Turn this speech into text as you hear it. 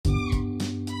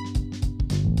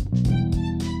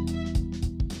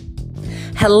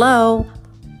Hello,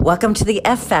 welcome to the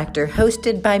F Factor,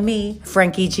 hosted by me,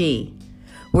 Frankie G,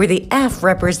 where the F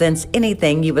represents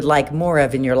anything you would like more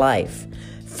of in your life.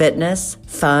 Fitness,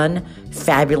 fun,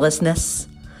 fabulousness,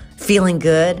 feeling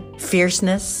good,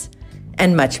 fierceness,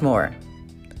 and much more.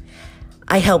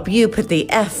 I help you put the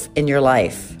F in your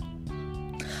life.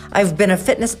 I've been a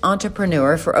fitness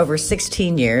entrepreneur for over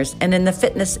 16 years and in the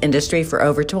fitness industry for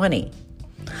over 20.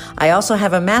 I also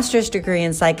have a master's degree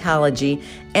in psychology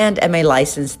and am a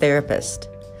licensed therapist.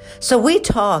 So we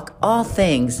talk all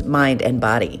things mind and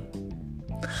body.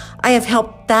 I have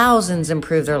helped thousands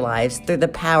improve their lives through the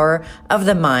power of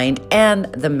the mind and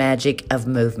the magic of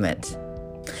movement.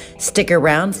 Stick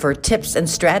around for tips and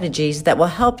strategies that will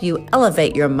help you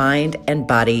elevate your mind and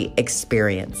body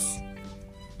experience.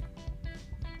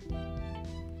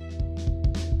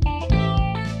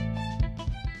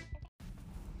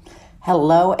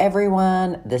 Hello,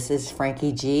 everyone. This is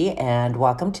Frankie G, and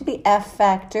welcome to the F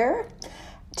Factor.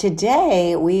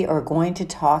 Today, we are going to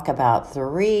talk about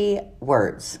 3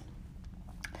 words.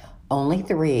 Only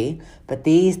 3, but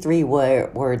these 3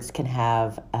 words can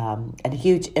have a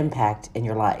huge impact in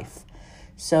your life.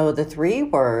 So the 3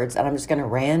 words, and I'm just going to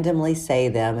randomly say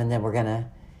them, and then we're going to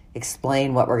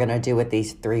explain what we're going to do with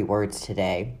these 3 words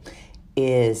today,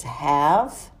 is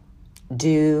have,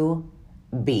 do,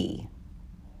 be.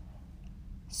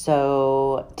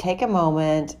 So take a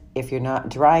moment if you're not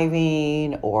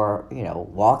driving or,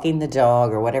 walking the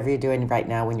dog or whatever you're doing right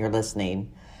now when you're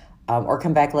listening, or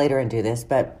come back later and do this,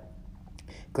 but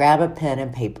grab a pen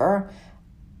and paper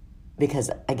because,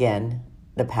 again,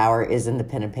 the power is in the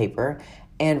pen and paper,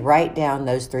 and write down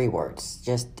those 3 words.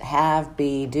 Just have,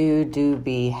 be, do,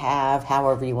 be, have,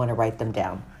 however you want to write them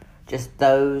down. Just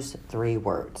those 3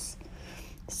 words.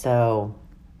 So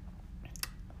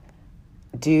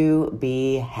do,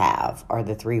 be, have are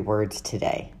the 3 words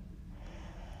today.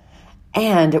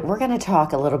 And we're going to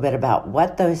talk a little bit about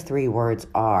what those 3 words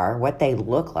are, what they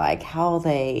look like, how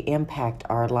they impact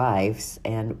our lives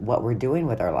and what we're doing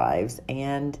with our lives,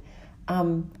 and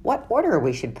what order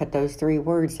we should put those 3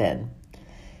 words in.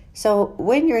 So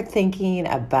when you're thinking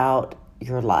about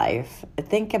your life,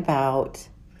 think about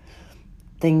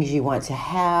things you want to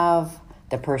have,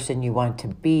 the person you want to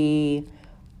be,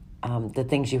 the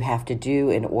things you have to do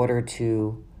in order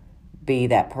to be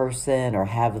that person or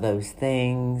have those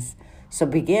things. So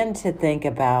begin to think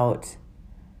about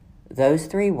those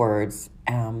 3 words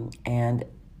and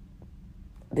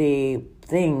the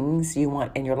things you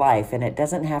want in your life. And it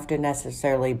doesn't have to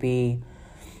necessarily be,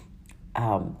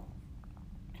 a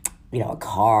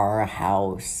car, a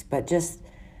house, but just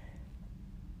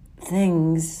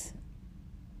things,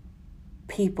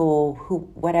 people,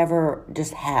 whatever,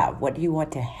 just have. What do you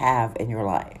want to have in your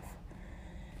life?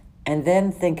 And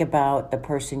then think about the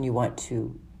person you want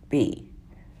to be.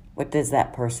 What does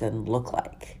that person look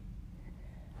like?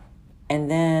 And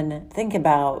then think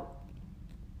about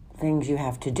things you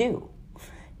have to do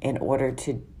in order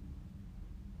to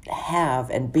have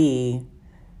and be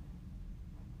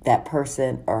that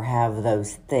person or have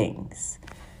those things.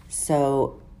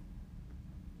 So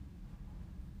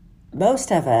most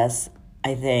of us,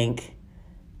 I think,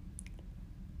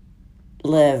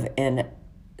 live in...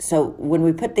 So when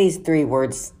we put these 3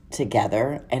 words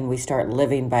together and we start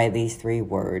living by these 3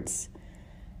 words,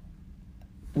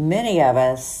 many of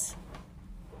us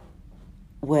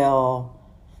will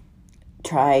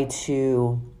try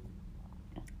to...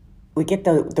 We get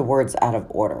the words out of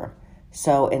order.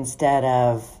 So instead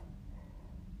of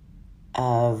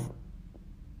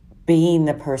being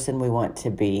the person we want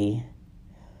to be,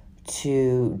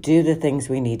 to do the things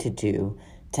we need to do,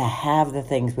 to have the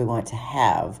things we want to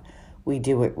have, we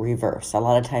do it reverse. A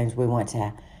lot of times we want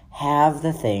to have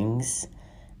the things,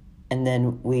 and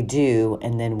then we do,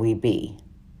 and then we be.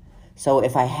 So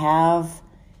if I have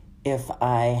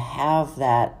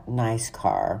that nice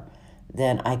car,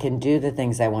 then I can do the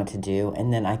things I want to do,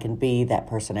 and then I can be that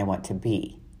person I want to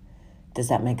be. Does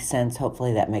that make sense?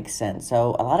 Hopefully that makes sense.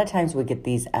 So a lot of times we get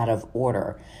these out of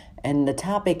order. And the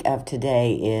topic of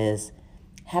today is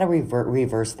how to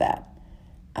reverse that.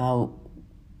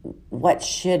 What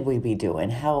should we be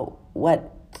doing?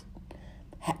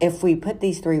 If we put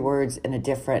these 3 words in a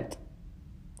different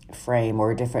frame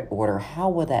or a different order, how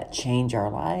will that change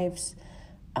our lives?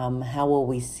 How will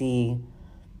we see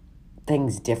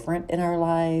things different in our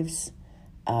lives?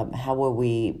 How will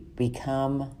we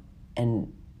become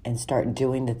and start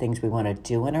doing the things we want to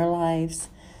do in our lives?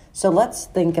 So let's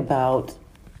think about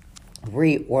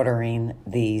reordering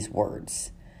these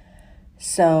words.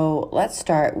 So let's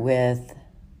start with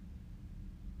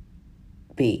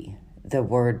be, the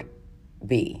word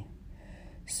be.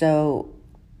 So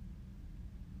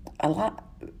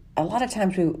a lot of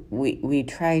times we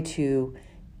try to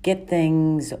get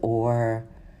things or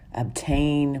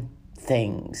obtain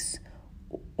things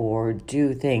or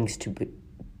do things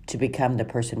to become the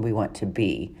person we want to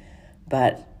be.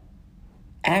 But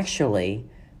actually,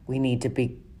 we need to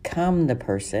become the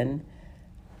person,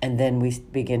 and then we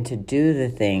begin to do the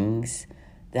things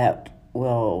that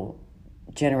will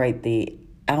generate the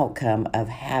outcome of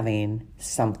having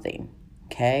something,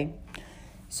 okay?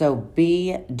 So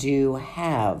be, do,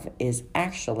 have is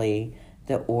actually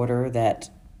the order that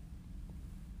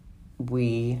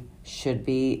we should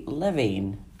be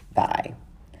living by.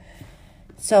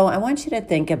 So I want you to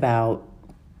think about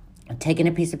taking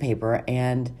a piece of paper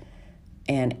and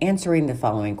answering the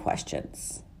following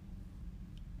questions.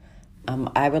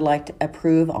 I would like to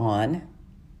approve on.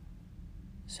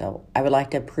 So I would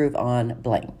like to approve on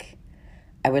blank.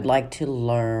 I would like to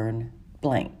learn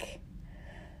blank.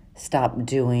 Stop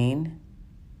doing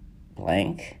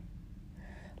blank.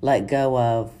 Let go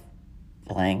of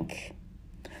blank.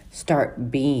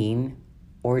 Start being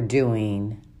or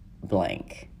doing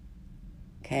blank.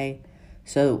 Okay?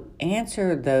 So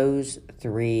answer those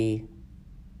 3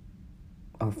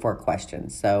 or 4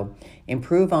 questions. So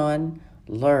improve on,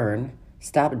 learn,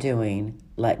 stop doing,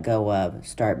 let go of,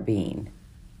 start being.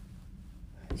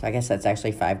 So I guess that's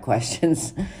actually 5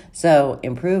 questions. So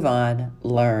improve on,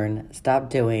 learn, stop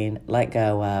doing, let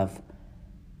go of,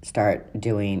 start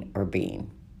doing or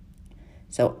being.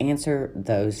 So answer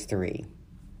those 3.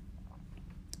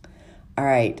 All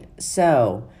right,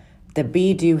 so the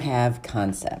be, do, have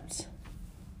concept.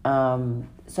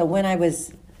 So when I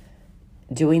was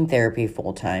doing therapy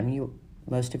full-time,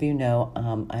 most of you know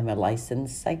I'm a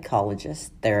licensed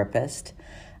psychologist, therapist.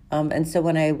 And so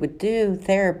when I would do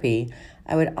therapy,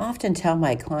 I would often tell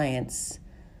my clients,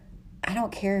 I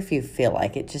don't care if you feel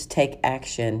like it, just take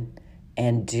action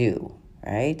and do,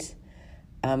 right?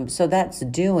 So that's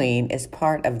doing is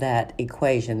part of that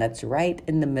equation. That's right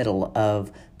in the middle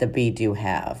of the be, do,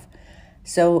 have.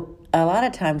 So a lot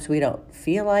of times we don't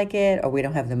feel like it or we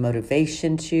don't have the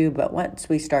motivation to, but once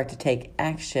we start to take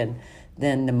action,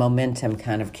 then the momentum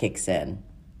kind of kicks in.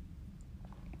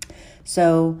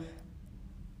 So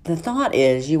the thought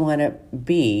is you want to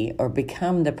be or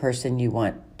become the person you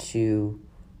want to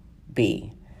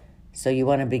be. So you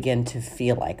want to begin to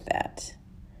feel like that.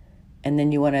 And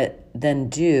then you want to then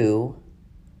do,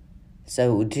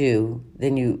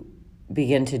 then you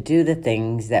begin to do the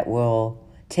things that will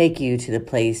take you to the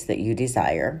place that you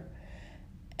desire.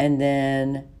 And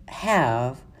then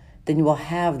then you will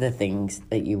have the things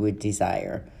that you would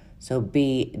desire. So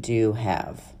be, do,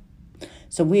 have.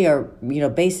 So we are,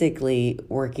 basically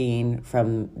working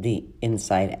from the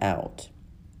inside out.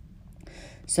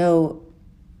 So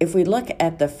if we look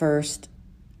at the first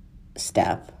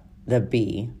step, the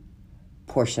be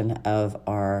portion of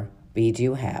our be,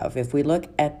 do, have, if we look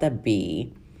at the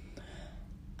be,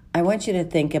 I want you to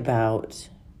think about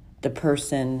the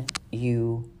person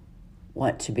you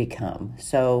want to become.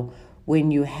 So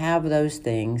when you have those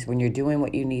things, when you're doing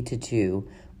what you need to do,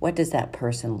 what does that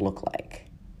person look like?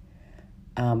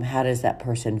 How does that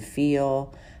person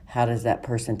feel? How does that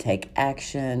person take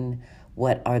action?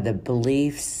 What are the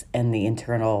beliefs and the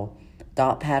internal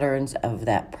thought patterns of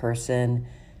that person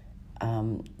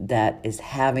that is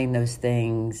having those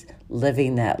things,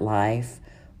 living that life?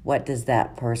 What does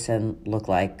that person look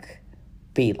like,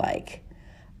 be like?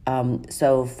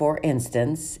 So for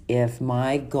instance, if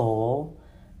my goal,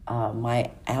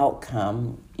 my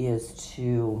outcome is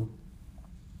to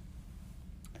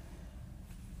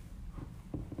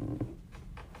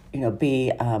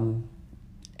be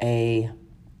a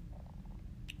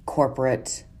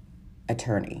corporate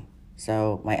attorney.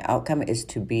 So my outcome is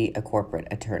to be a corporate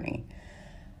attorney.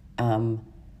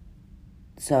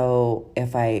 So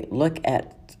if I look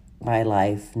at my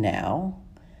life now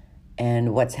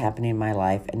and what's happening in my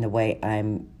life and the way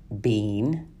I'm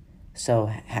being,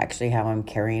 so actually how I'm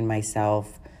carrying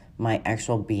myself, my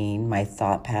actual being, my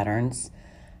thought patterns,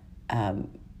 the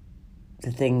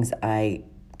things I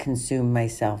consume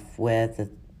myself with,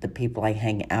 the people I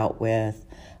hang out with,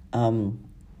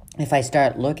 if I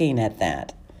start looking at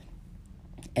that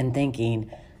and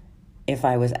thinking, if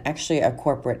I was actually a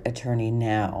corporate attorney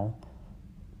now,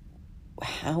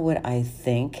 how would I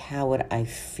think? How would I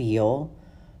feel?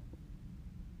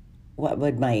 What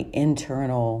would my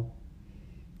internal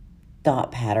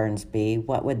thought patterns be?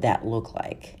 What would that look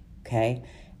like? Okay?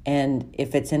 And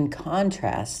if it's in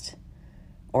contrast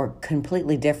or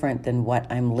completely different than what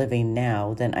I'm living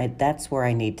now, then that's where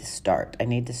I need to start. I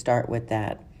need to start with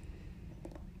that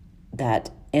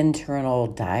internal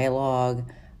dialogue,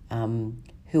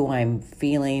 who I'm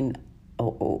feeling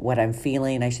what I'm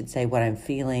feeling, I should say, what I'm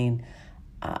feeling,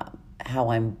 how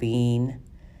I'm being.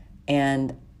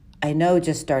 And I know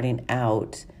just starting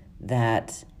out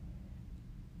that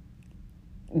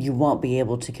you won't be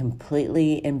able to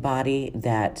completely embody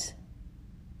that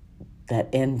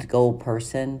end goal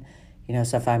person.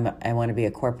 So if I want to be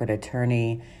a corporate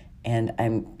attorney and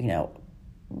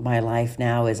my life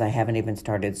now is I haven't even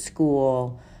started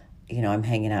school, I'm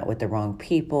hanging out with the wrong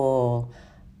people,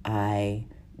 I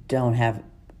don't have,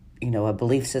 a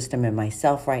belief system in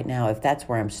myself right now. If that's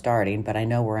where I'm starting, but I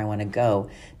know where I want to go,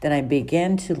 then I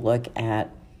begin to look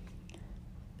at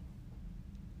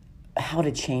how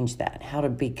to change that, how to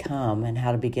become and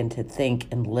how to begin to think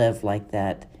and live like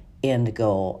that end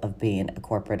goal of being a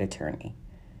corporate attorney.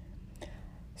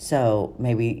 So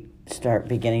maybe start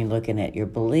beginning looking at your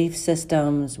belief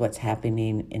systems, what's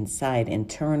happening inside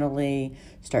internally,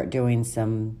 start doing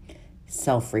some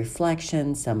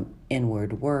self-reflection, some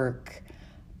inward work,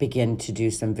 begin to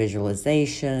do some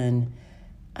visualization,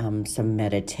 some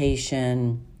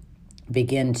meditation,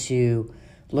 begin to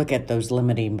look at those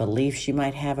limiting beliefs you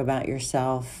might have about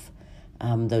yourself,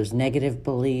 those negative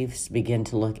beliefs, begin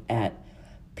to look at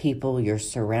people you're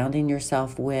surrounding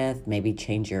yourself with, maybe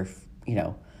change your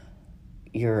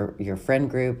friend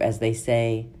group. As they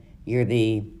say, you're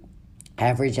the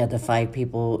average of the 5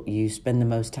 people you spend the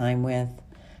most time with.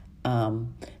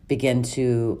 Begin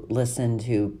to listen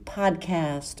to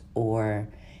podcasts or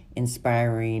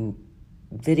inspiring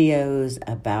videos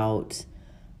about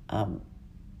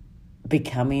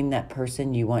becoming that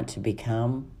person you want to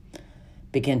become.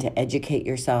 Begin to educate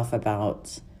yourself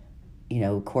about,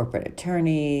 corporate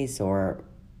attorneys or,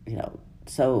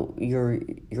 so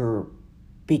you're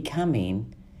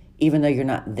becoming, even though you're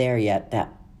not there yet,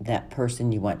 that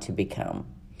person you want to become.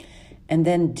 And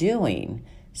then doing.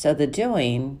 So the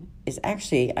doing is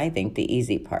actually, I think, the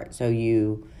easy part. So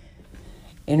you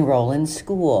enroll in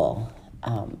school.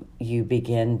 You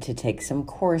begin to take some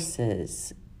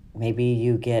courses. Maybe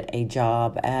you get a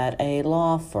job at a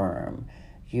law firm.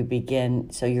 You begin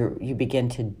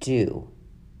to do.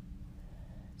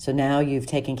 So now you've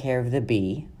taken care of the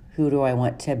be. Who do I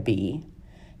want to be?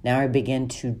 Now I begin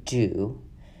to do.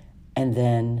 And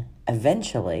then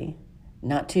eventually,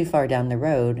 not too far down the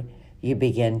road, you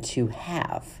begin to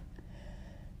have.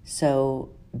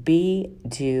 So be,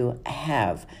 do,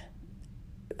 have.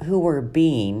 Who we're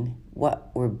being,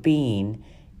 what we're being,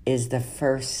 is the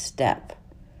first step.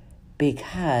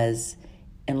 Because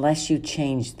unless you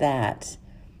change that,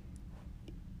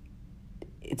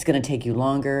 it's going to take you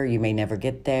longer. You may never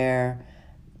get there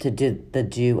to do the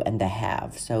do and the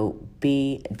have. So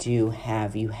be, do,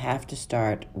 have. You have to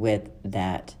start with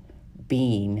that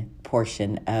being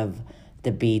portion of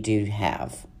the be, do,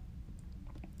 have.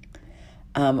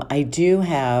 I do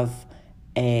have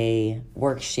a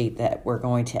worksheet that we're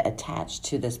going to attach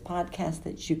to this podcast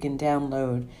that you can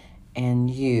download and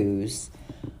use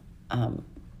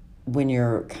when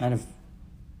you're kind of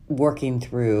working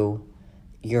through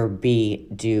your be,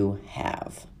 do,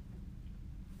 have.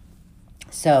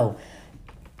 So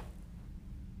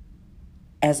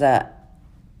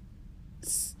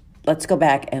let's go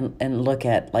back and look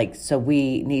at, so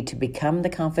we need to become the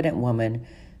confident woman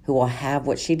who will have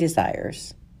what she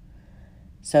desires.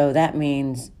 So that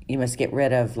means you must get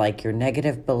rid of your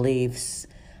negative beliefs,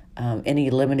 any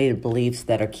limited beliefs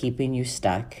that are keeping you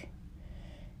stuck.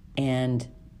 And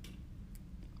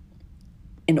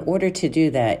in order to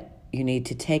do that, you need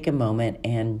to take a moment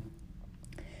and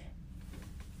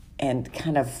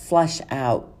kind of flush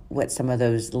out what some of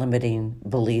those limiting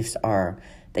beliefs are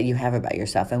that you have about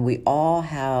yourself. And we all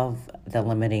have the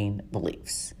limiting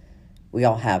beliefs. We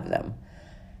all have them.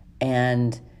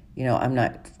 And, I'm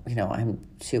not, I'm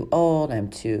too old, I'm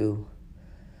too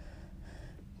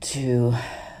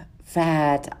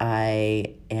fat,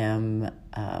 I am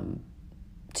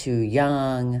too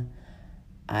young,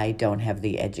 I don't have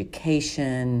the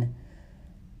education,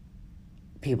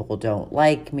 people don't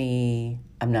like me,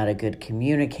 I'm not a good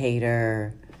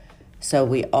communicator. So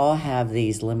we all have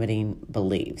these limiting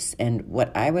beliefs. And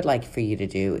what I would like for you to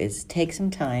do is take some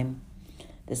time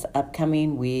this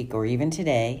upcoming week, or even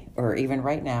today, or even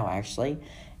right now actually,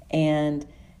 and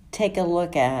make a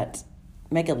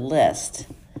list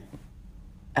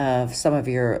of some of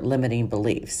your limiting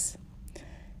beliefs.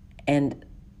 And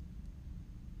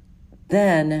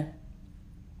then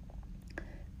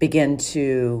begin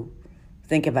to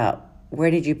think about,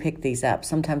 where did you pick these up?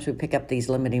 Sometimes we pick up these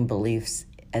limiting beliefs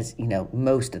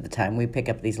most of the time we pick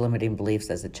up these limiting beliefs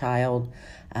as a child,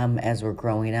 as we're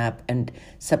growing up, and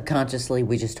subconsciously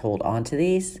we just hold on to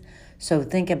these. So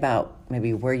think about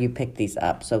maybe where you pick these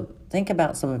up. So think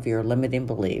about some of your limiting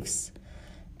beliefs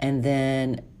And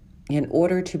then in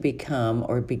order to become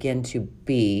or begin to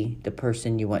be the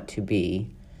person you want to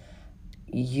be,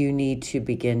 you need to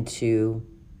begin to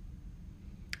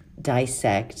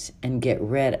dissect and get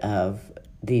rid of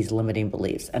these limiting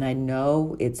beliefs. And I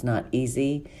know it's not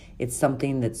easy. It's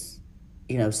something that's,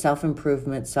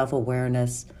 self-improvement,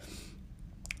 self-awareness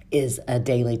is a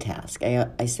daily task.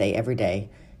 I say every day,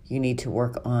 you need to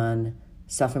work on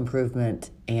self-improvement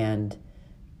and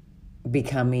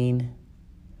becoming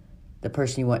the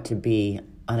person you want to be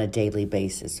on a daily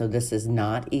basis. So this is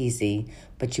not easy,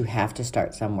 but you have to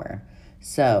start somewhere.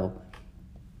 So,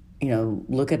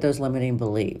 look at those limiting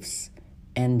beliefs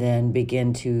and then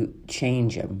begin to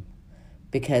change them.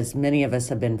 Because many of us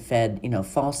have been fed,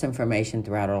 false information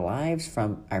throughout our lives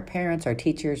from our parents, our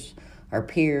teachers, our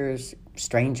peers,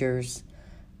 strangers.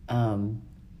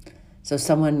 So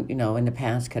someone, in the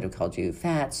past could have called you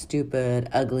fat, stupid,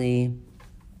 ugly,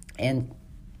 and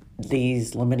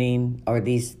these limiting or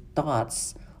these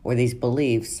thoughts or these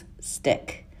beliefs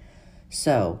stick.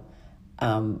 So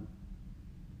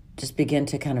just begin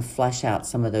to kind of flesh out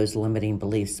some of those limiting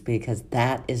beliefs, because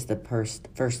that is the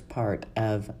first part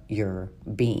of your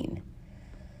being.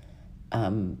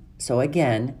 So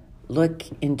again, look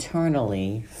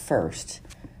internally first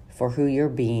for who you're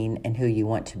being and who you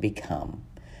want to become,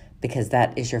 because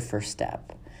that is your first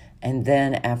step. And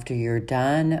then after you're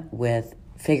done with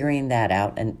figuring that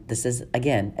out, and this is,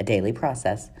 again, a daily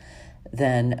process,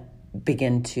 then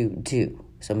begin to do.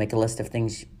 So make a list of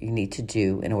things you need to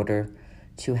do in order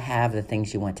to have the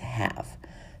things you want to have.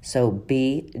 So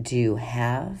be, do,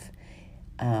 have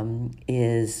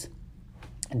is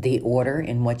the order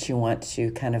in what you want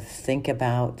to kind of think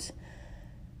about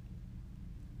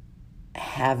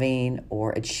having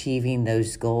or achieving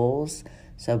those goals.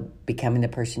 So becoming the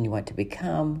person you want to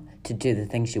become, to do the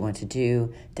things you want to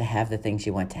do, to have the things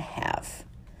you want to have.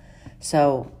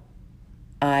 So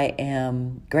I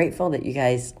am grateful that you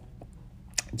guys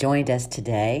joined us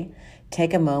today.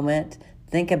 Take a moment,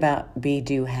 think about be,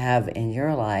 do, have in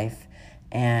your life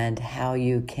and how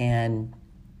you can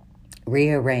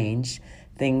rearrange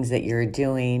things that you're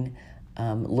doing,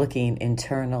 looking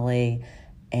internally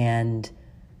and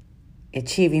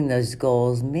achieving those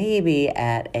goals maybe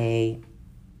at a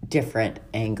different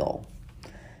angle.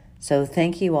 So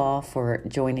thank you all for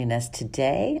joining us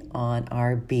today on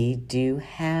our Be, Do,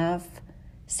 Have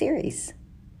series.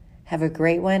 Have a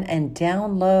great one and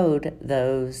download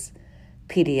those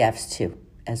PDFs too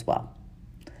as well.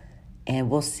 And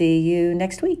we'll see you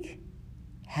next week.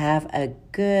 Have a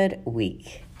good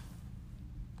week.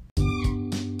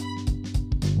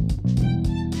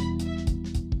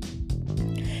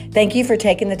 Thank you for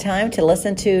taking the time to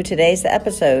listen to today's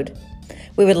episode.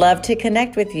 We would love to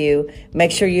connect with you.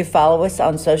 Make sure you follow us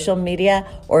on social media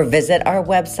or visit our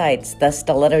websites,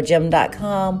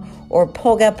 thestilettojim.com or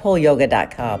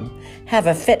pulgapoolyoga.com. Have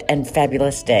a fit and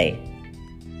fabulous day.